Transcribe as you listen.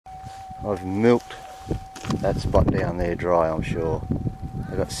I've milked that spot down there dry, I'm sure.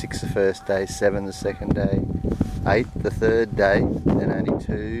 I got 6 the first day, 7 the second day, 8 the third day, then only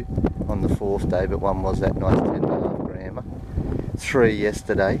 2 on the 4th day, but one was that nice 10.5 grammer. 3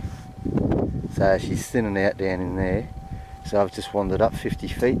 yesterday, so she's thinning out down in there. So I've just wandered up 50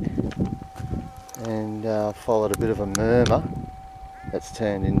 feet and followed a bit of a murmur that's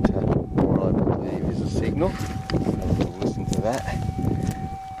turned into what I believe is a signal. Have a little listen to that.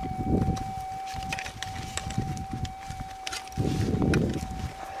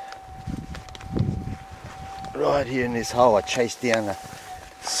 Right here in this hole I chased down the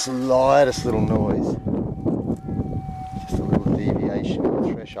slightest little noise, just a little deviation of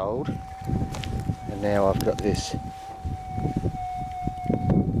the threshold, and now I've got this.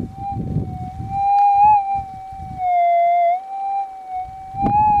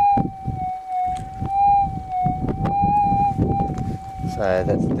 So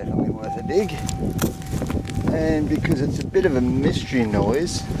that's definitely worth a dig, and because it's a bit of a mystery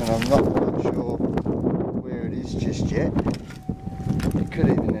noise and I'm not quite sure where it is just yet, it could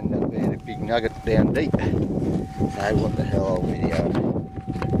even end up being a big nugget down deep. So what the hell, I'll video it.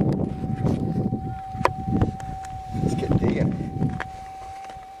 Let's get digging.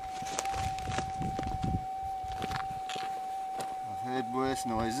 I've heard worse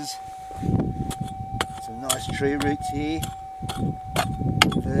noises. Some nice tree roots here.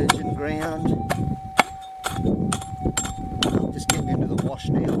 Virgin ground. Just getting into the wash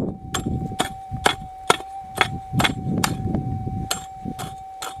now.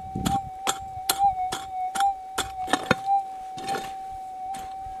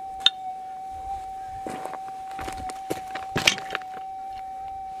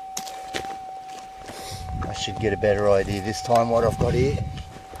 I should get a better idea this time what I've got here.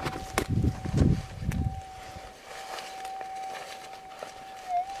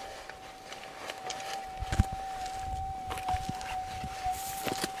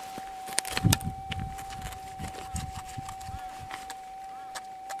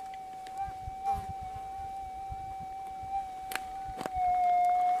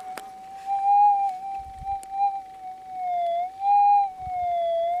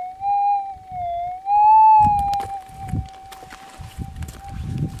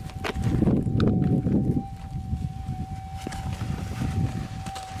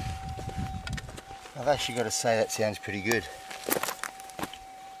 I've actually got to say that sounds pretty good.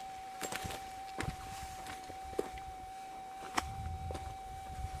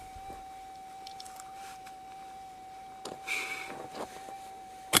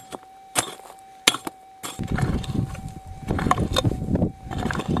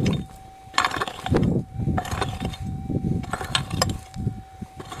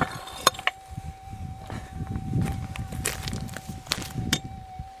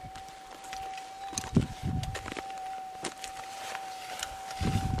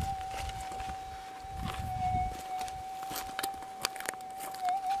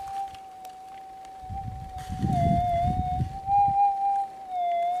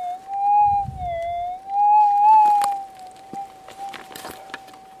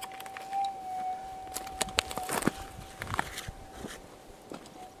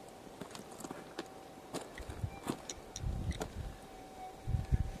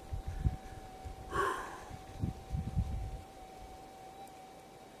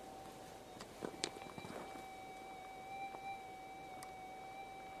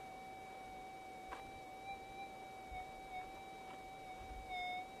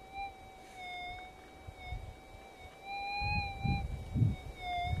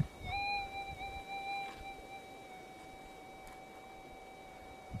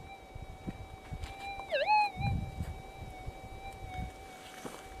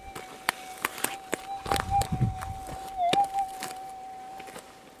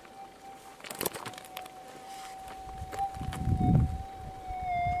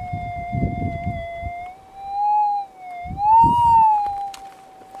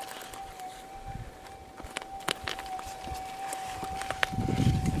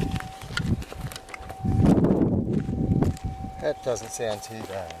 That doesn't sound too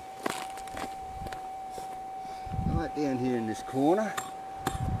bad. Right down here in this corner.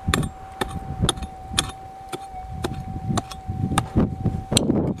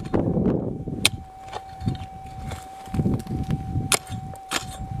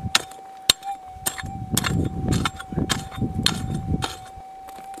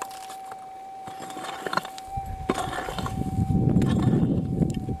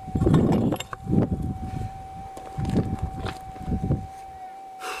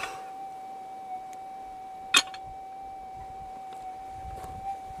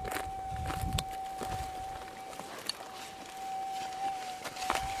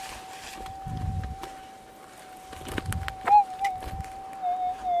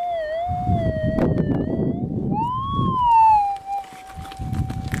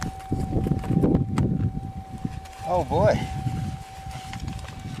 Oh boy.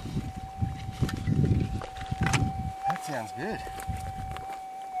 That sounds good.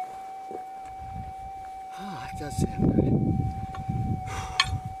 Oh, that does sound good.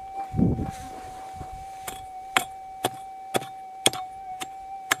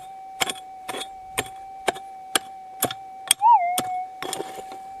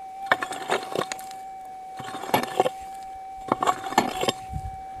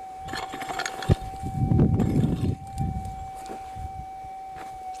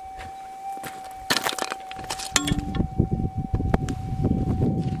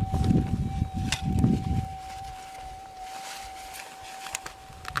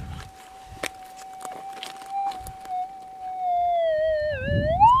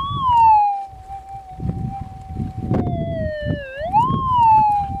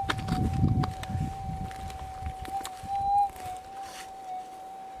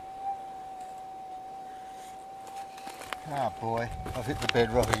 Ah boy, I've hit the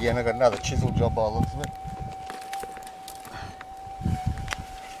bedrock again. I've got another chisel job by the looks of it.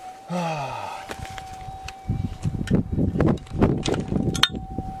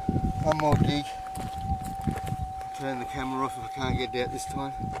 One more dig. I'll turn the camera off if I can't get out this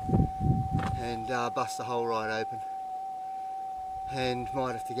time. And bust the hole right open. And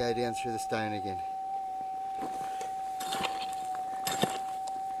might have to go down through the stone again.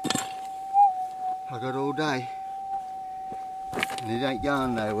 I got all day. And it ain't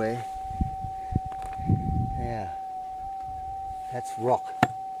going nowhere. Now, that's rock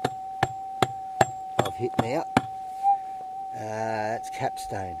I've hit now. That's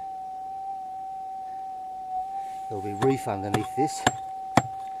capstone. There'll be reef underneath this.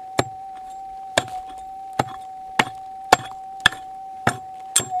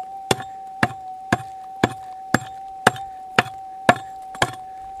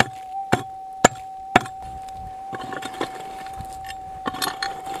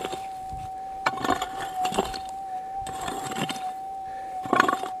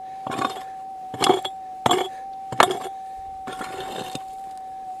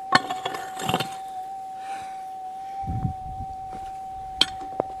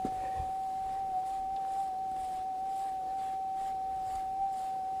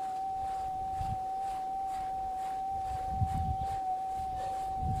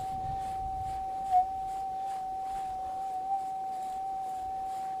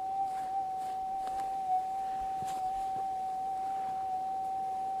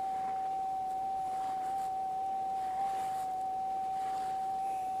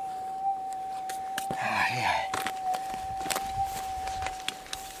 Yeah.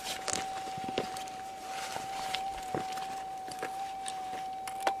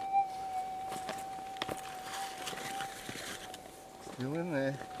 Still in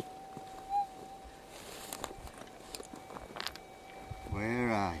there.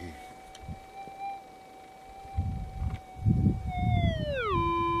 Where are you?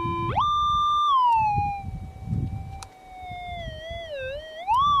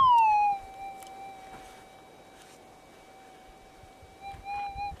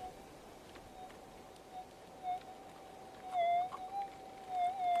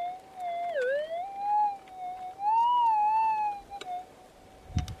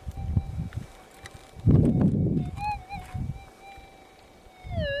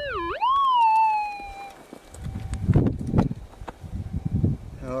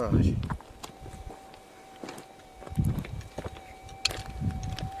 Alright.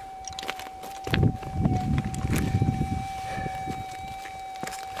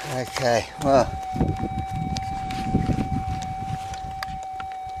 Okay, well,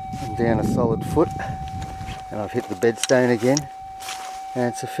 I'm down a solid foot and I've hit the bedstone again,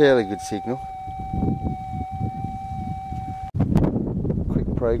 and it's a fairly good signal.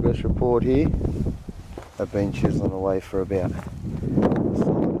 Quick progress report here. I've been chiseling away for about a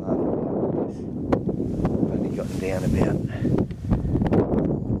solid half an hour, I guess. I've only got down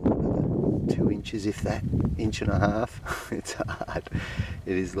about 2 inches, if that, inch and a half. It's hard.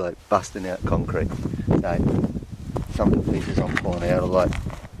 It is like busting out concrete. So some of the pieces I'm pulling out are like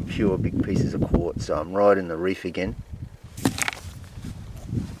pure big pieces of quartz. So I'm right in the reef again.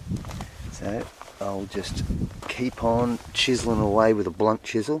 So I'll just keep on chiseling away with a blunt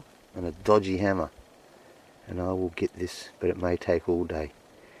chisel and a dodgy hammer, and I will get this, but it may take all day.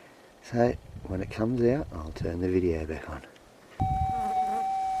 So when it comes out, I'll turn the video back on.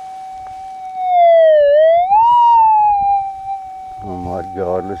 Oh my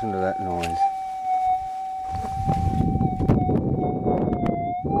God, listen to that noise.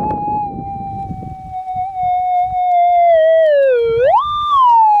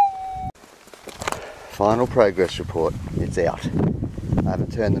 Final progress report. It's out. I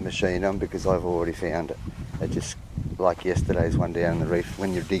haven't turned the machine on because I've already found it. It just, like yesterday's one down the reef,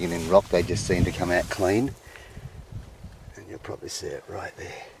 when you're digging in rock, they just seem to come out clean. And you'll probably see it right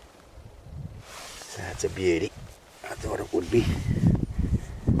there. So that's a beauty. I thought it would be.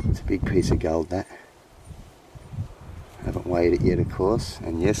 It's a big piece of gold, that. I haven't weighed it yet, of course.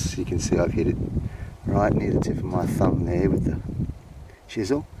 And yes, you can see I've hit it right near the tip of my thumb there with the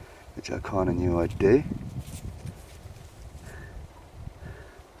chisel, which I kind of knew I'd do.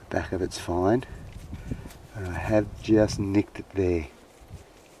 The back of it's fine, but I have just nicked it there.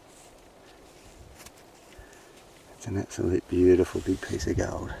 It's an absolute beautiful big piece of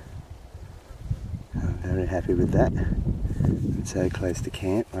gold. I'm very happy with that. It's so close to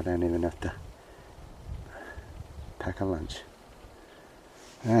camp, I don't even have to pack a lunch.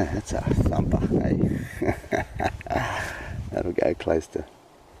 Ah, that's a thumper, hey? That'll go close to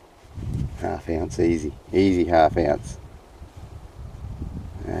 ½ ounce easy. Easy ½ ounce.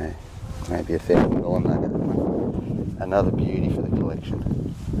 Maybe a $1,000 nugget. Another beauty for the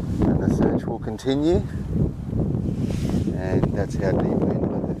collection. And the search will continue. And that's how deep we're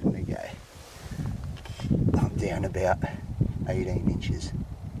going to go. I'm down about 18 inches.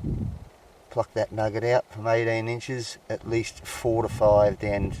 Pluck that nugget out from 18 inches, at least 4 to 5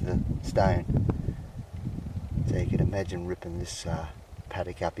 down into the stone. So you can imagine ripping this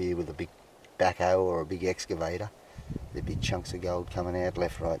paddock up here with a big backhoe or a big excavator. The big chunks of gold coming out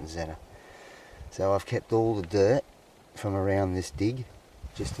left, right and centre. So I've kept all the dirt from around this dig,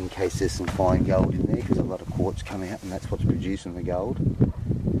 just in case there's some fine gold in there, because a lot of quartz come out and that's what's producing the gold.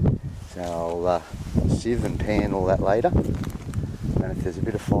 So I'll sieve and pan all that later. And if there's a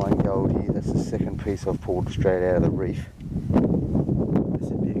bit of fine gold here, that's the second piece I've pulled straight out of the reef. This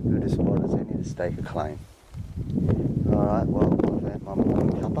would be as good a spot as any to stake a claim. Alright, well, I've earned my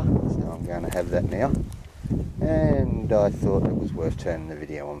morning cuppa, so I'm going to have that now. And I thought it was worth turning the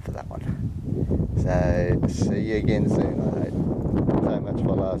video on for that one. So, see you again soon, I hope. So much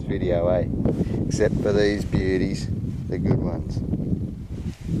for last video, eh? Except for these beauties, the good ones.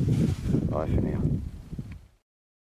 Bye for now.